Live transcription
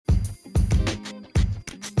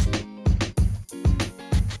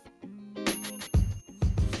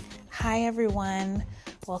Hi everyone,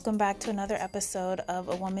 welcome back to another episode of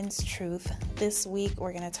A Woman's Truth. This week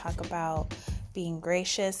we're going to talk about being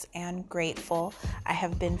gracious and grateful. I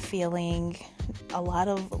have been feeling a lot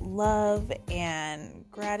of love and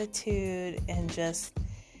gratitude and just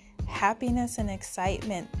happiness and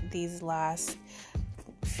excitement these last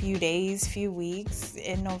few days, few weeks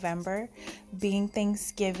in November. Being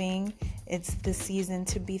Thanksgiving, it's the season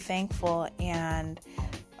to be thankful, and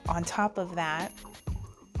on top of that,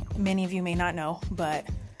 many of you may not know, but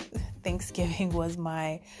Thanksgiving was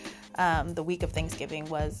the week of Thanksgiving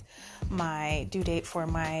was my due date for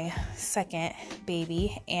my second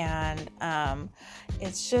baby. And I'm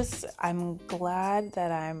glad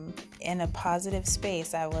that I'm in a positive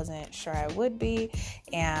space. I wasn't sure I would be,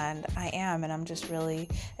 and I am. And I'm just really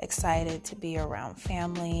excited to be around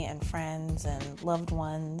family and friends and loved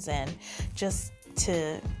ones, and just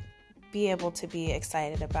to be able to be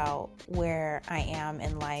excited about where I am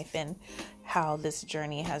in life and how this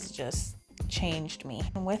journey has just changed me.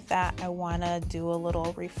 And with that, I want to do a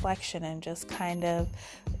little reflection and just kind of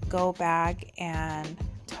go back and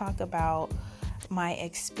talk about my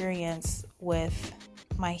experience with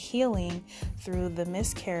my healing through the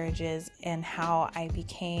miscarriages and how I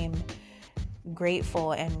became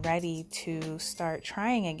grateful and ready to start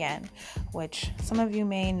trying again, which some of you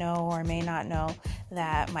may know or may not know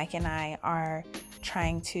that Mike and I are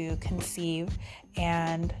trying to conceive,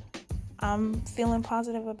 and I'm feeling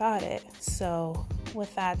positive about it. So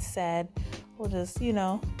with that said, we'll just, do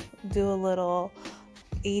a little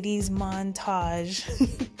 80s montage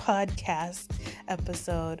podcast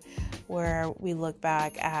episode where we look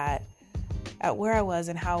back at where I was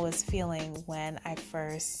and how I was feeling when I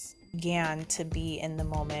first began to be in the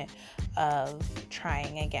moment of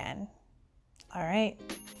trying again. All right,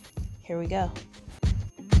 here we go.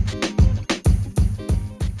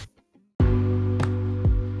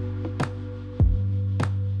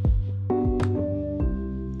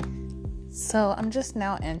 So I'm just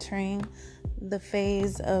now entering the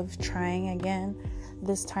phase of trying again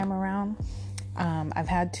this time around. I've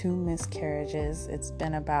had 2 miscarriages. It's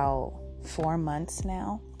been about 4 months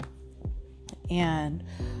now. And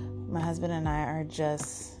my husband and I are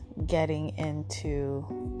just getting into,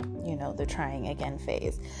 the trying again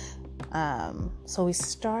phase. So we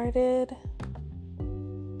started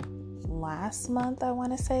last month, I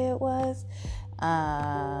want to say it was.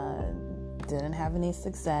 Didn't have any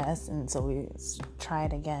success, and so we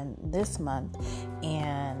tried again this month,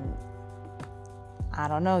 and I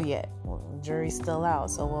don't know yet. Jury's still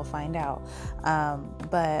out, so we'll find out.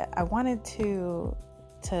 But I wanted to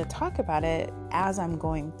talk about it as I'm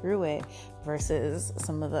going through it versus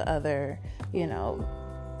some of the other,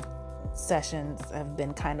 sessions have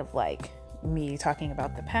been kind of like me talking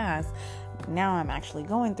about the past. Now I'm actually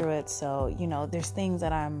going through it. So, there's things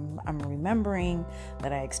that I'm remembering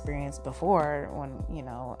that I experienced before when,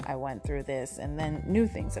 I went through this, and then new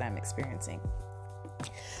things that I'm experiencing.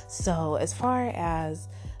 So as far as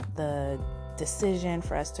the decision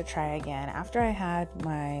for us to try again, after I had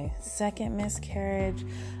my second miscarriage,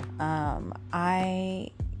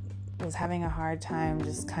 I was having a hard time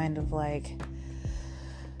just kind of like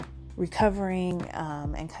recovering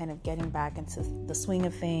and kind of getting back into the swing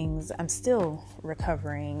of things. I'm still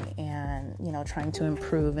recovering and, trying to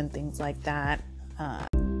improve and things like that.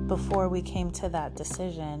 Before we came to that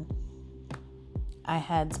decision, I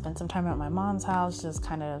had spent some time at my mom's house, just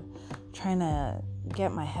kind of trying to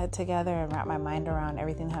get my head together and wrap my mind around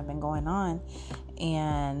everything that had been going on.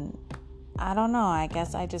 And I don't know, I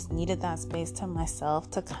guess I just needed that space to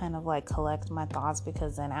myself to kind of like collect my thoughts,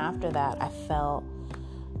 because then after that I felt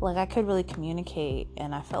like I could really communicate,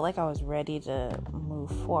 and I felt like I was ready to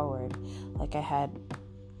move forward. Like I had,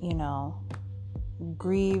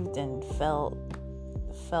 grieved and felt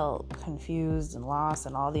confused and lost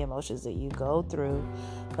and all the emotions that you go through.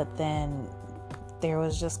 But then there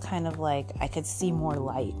was just kind of like, I could see more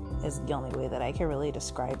light is the only way that I can really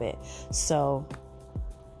describe it. So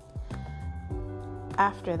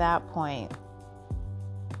after that point,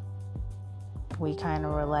 we kind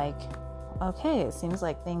of were like, okay, it seems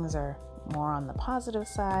like things are more on the positive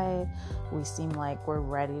side. We seem like we're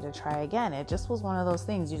ready to try again. It just was one of those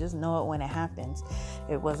things. You just know it when it happens.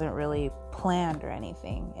 It wasn't really planned or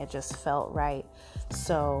anything. It just felt right.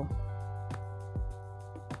 So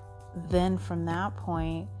then from that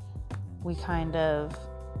point, we kind of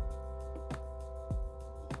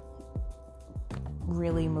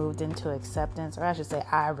really moved into acceptance, or I should say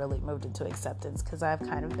I really moved into acceptance, because I've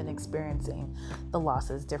kind of been experiencing the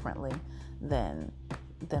losses differently than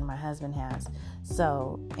my husband has.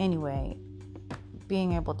 So anyway,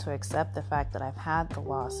 being able to accept the fact that I've had the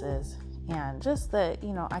losses And just that,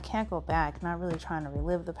 I can't go back, not really trying to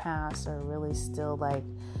relive the past or really still like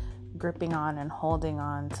gripping on and holding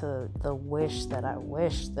on to the wish that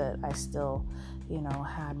I still,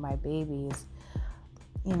 had my babies.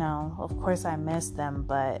 Of course I miss them,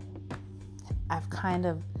 but I've kind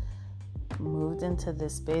of moved into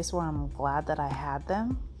this space where I'm glad that I had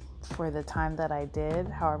them for the time that I did,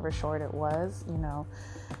 however short it was.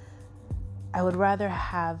 I would rather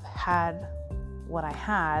have had what I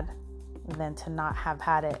had than to not have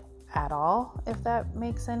had it at all, if that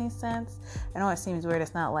makes any sense. I know it seems weird.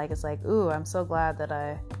 It's like, ooh, I'm so glad that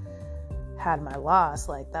I had my loss.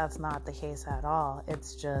 Like, that's not the case at all.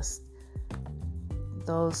 It's just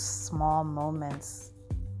those small moments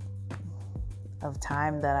of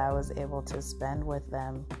time that I was able to spend with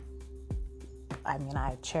them. I mean,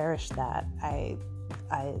 I cherish that. I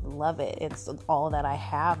love it. It's all that I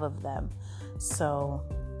have of them. So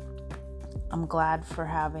I'm glad for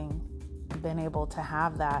having been able to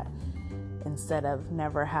have that instead of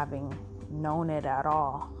never having known it at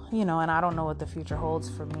all. And I don't know what the future holds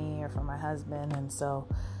for me or for my husband. And so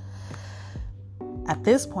at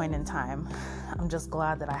this point in time, I'm just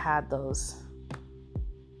glad that I had those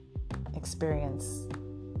experiences,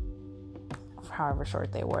 however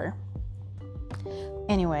short they were.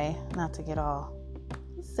 Anyway, not to get all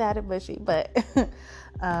sad and mushy, but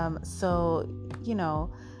so,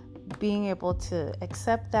 being able to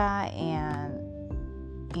accept that and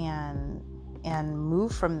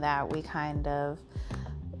move from that, we kind of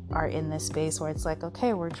are in this space where it's like,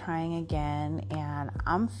 okay, we're trying again, and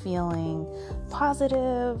I'm feeling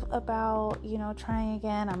positive about, trying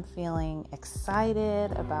again. I'm feeling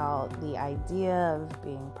excited about the idea of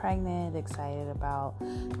being pregnant, excited about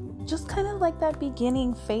just kind of like that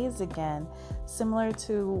beginning phase again, similar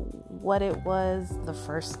to what it was the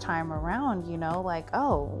first time around, like,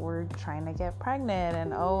 oh, we're trying to get pregnant,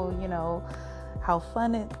 and how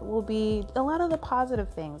fun it will be. A lot of the positive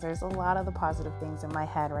things. There's a lot of the positive things in my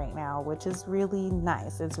head right now, which is really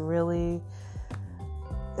nice. It's really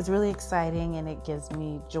exciting, and it gives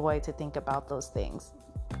me joy to think about those things.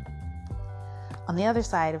 On the other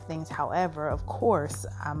side of things, however, of course,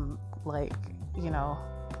 I'm like,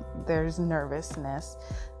 there's nervousness,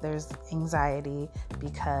 there's anxiety,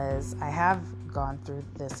 because I have gone through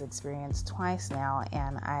this experience twice now,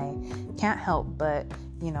 and I can't help but,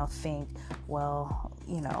 think, well,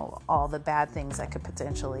 all the bad things that could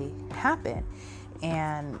potentially happen.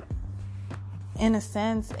 And in a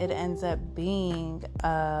sense, it ends up being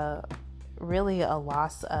really a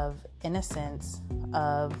loss of innocence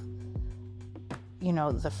of,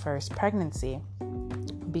 the first pregnancy,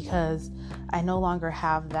 because I no longer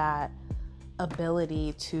have that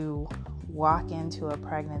ability to walk into a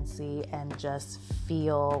pregnancy and just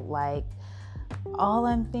feel like all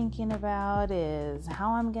I'm thinking about is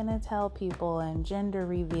how I'm going to tell people, and gender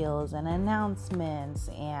reveals and announcements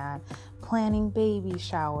and planning baby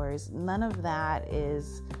showers. None of that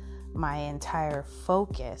is my entire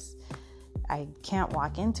focus. I can't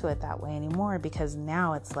walk into it that way anymore, because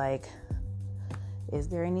now it's like, is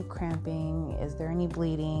there any cramping? Is there any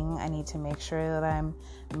bleeding? I need to make sure that I'm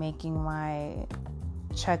making my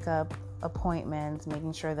checkup appointments,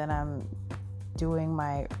 making sure that I'm doing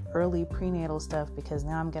my early prenatal stuff, because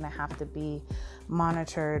now I'm going to have to be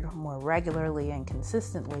monitored more regularly and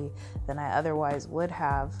consistently than I otherwise would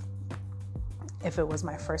have if it was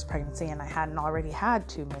my first pregnancy and I hadn't already had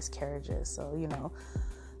 2 miscarriages. So,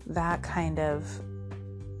 that kind of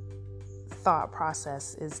thought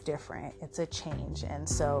process is different. It's a change. And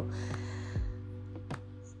so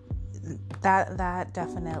that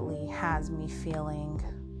definitely has me feeling,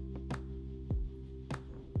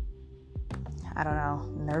 I don't know,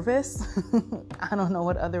 nervous. I don't know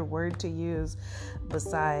what other word to use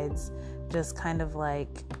besides just kind of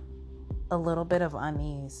like a little bit of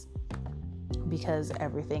unease, because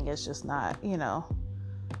everything is just not,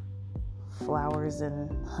 flowers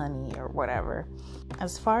and honey or whatever.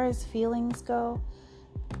 As far as feelings go,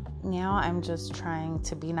 now I'm just trying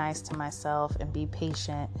to be nice to myself and be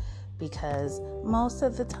patient, because most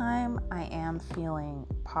of the time I am feeling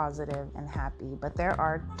positive and happy. But there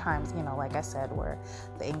are times, like I said, where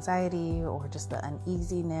the anxiety or just the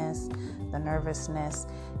uneasiness, the nervousness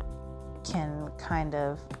can kind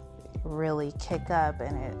of really kick up,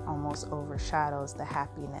 and it almost overshadows the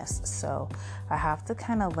happiness. So I have to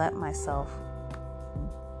kind of let myself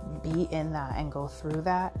be in that and go through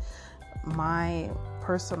that. My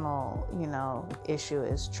personal, issue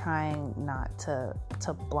is trying not to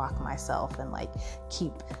block myself and like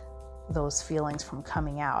keep those feelings from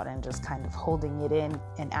coming out and just kind of holding it in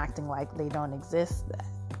and acting like they don't exist.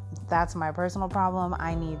 that's my personal problem.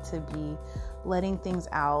 I need to be letting things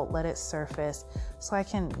out, let it surface so I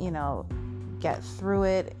can, get through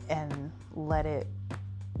it and let it,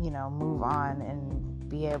 move on and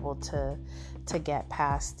be able to get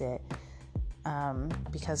past it.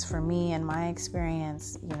 Because for me, in my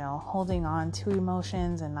experience, holding on to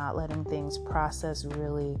emotions and not letting things process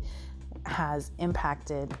really has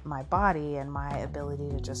impacted my body and my ability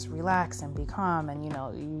to just relax and be calm. And,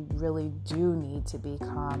 you really do need to be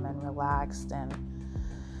calm and relaxed and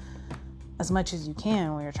as much as you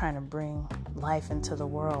can when you're trying to bring life into the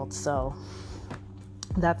world. So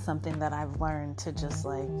that's something that I've learned to just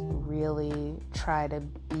really try to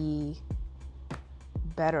be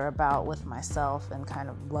better about with myself and kind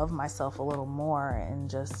of love myself a little more and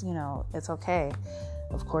just, it's okay.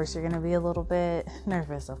 Of course, you're going to be a little bit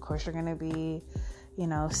nervous. Of course, you're going to be,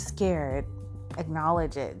 scared.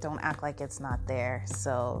 Acknowledge it. Don't act like it's not there.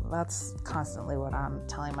 So that's constantly what I'm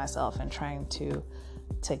telling myself and trying to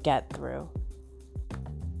get through.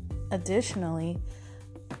 Additionally,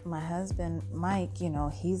 my husband, Mike,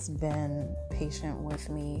 he's been patient with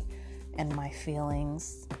me and my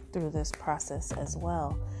feelings through this process as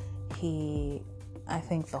well. I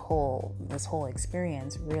think this whole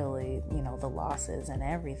experience really, the losses and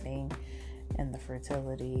everything and the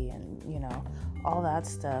fertility and, all that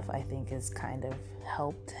stuff, I think has kind of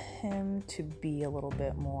helped him to be a little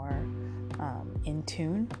bit more in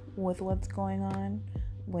tune with what's going on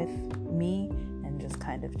with me and just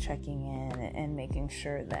kind of checking in and making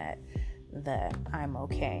sure that I'm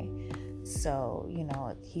okay. So,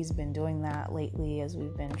 he's been doing that lately as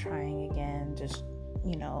we've been trying again, just,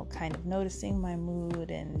 kind of noticing my mood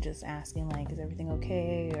and just asking is everything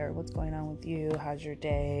okay? Or what's going on with you? How's your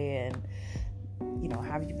day? And, how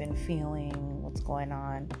have you been feeling? What's going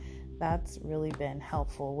on? That's really been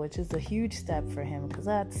helpful, which is a huge step for him because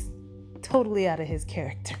that's totally out of his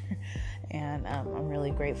character. And I'm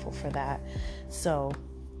really grateful for that. So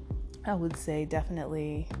I would say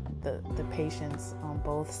definitely the patience on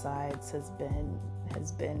both sides has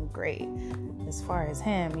been great. As far as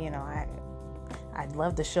him, I'd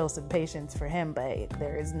love to show some patience for him, but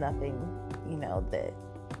there is nothing,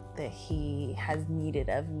 that he has needed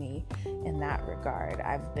of me in that regard.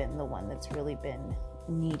 I've been the one that's really been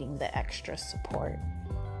needing the extra support.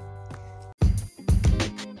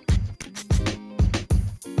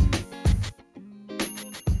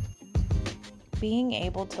 Being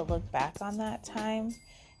able to look back on that time,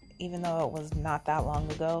 even though it was not that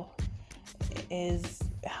long ago, is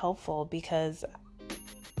helpful because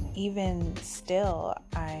even still,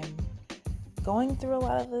 I'm going through a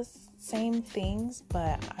lot of the same things,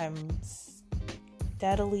 but I'm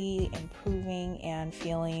steadily improving and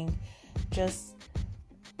feeling just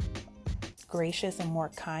gracious and more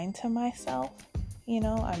kind to myself.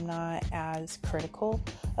 I'm not as critical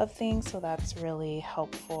of things, so that's really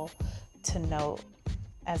helpful to note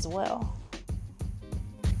as well.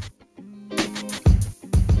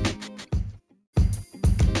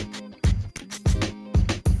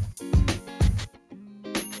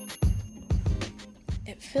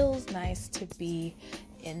 It feels nice to be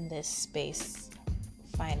in this space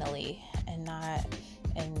finally and not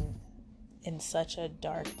in such a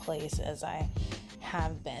dark place as I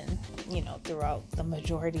have been, throughout the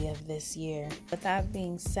majority of this year. With that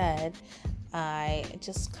being said, I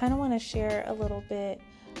just kind of want to share a little bit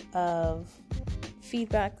of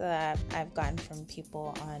feedback that I've gotten from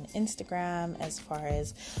people on Instagram as far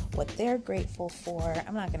as what they're grateful for.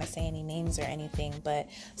 I'm not going to say any names or anything, but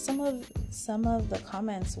some of the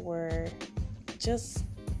comments were just,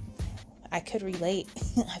 I could relate.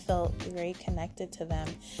 I felt very connected to them,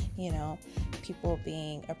 people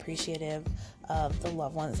being appreciative of the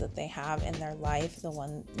loved ones that they have in their life,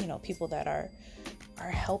 people that are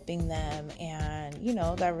helping them and,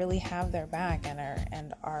 that really have their back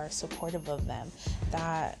and are supportive of them.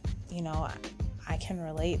 That, I can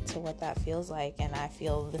relate to what that feels like, and I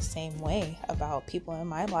feel the same way about people in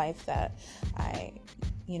my life that I,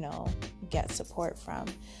 get support from.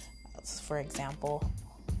 For example,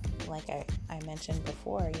 like I mentioned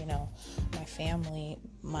before, my family,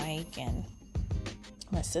 Mike and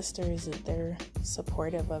my sisters, they're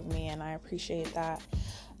supportive of me, and I appreciate that.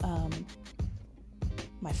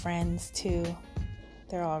 My friends too,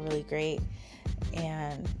 they're all really great,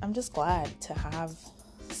 and I'm just glad to have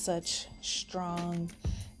such strong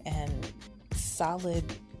and solid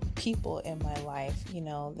people in my life,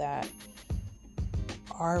 that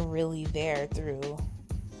are really there through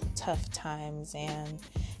tough times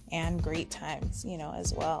and great times,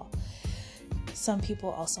 as well. Some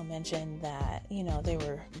people also mentioned that, they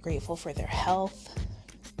were grateful for their health,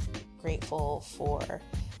 grateful for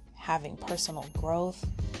having personal growth,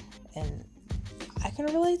 And I can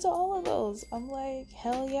relate to all of those. I'm like,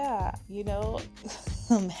 hell yeah,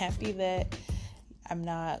 I'm happy that I'm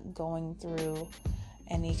not going through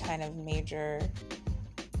any kind of major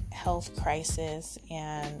health crisis,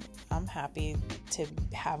 and I'm happy to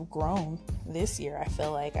have grown this year. I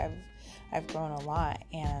feel like I've grown a lot,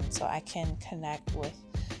 and so I can connect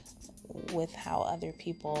with how other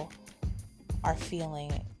people are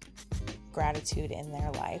feeling gratitude in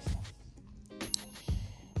their life.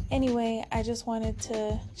 Anyway, I just wanted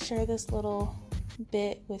to share this little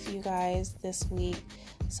bit with you guys this week,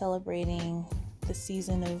 celebrating the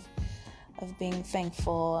season of being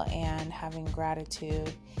thankful and having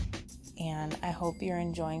gratitude. And I hope you're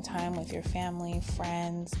enjoying time with your family,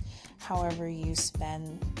 friends, however you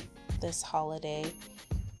spend this holiday.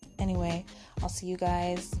 Anyway, I'll see you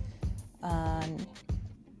guys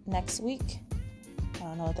next week. I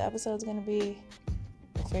don't know what the episode's going to be.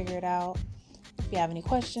 We'll figure it out. If you have any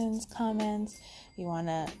questions, comments, you want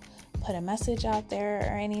to put a message out there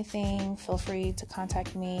or anything, feel free to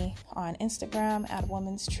contact me on Instagram at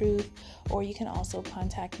Woman's Truth, or you can also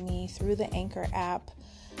contact me through the Anchor app.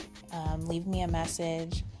 Leave me a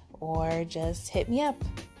message or just hit me up.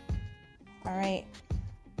 All right.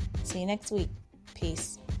 See you next week.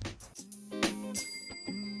 Peace.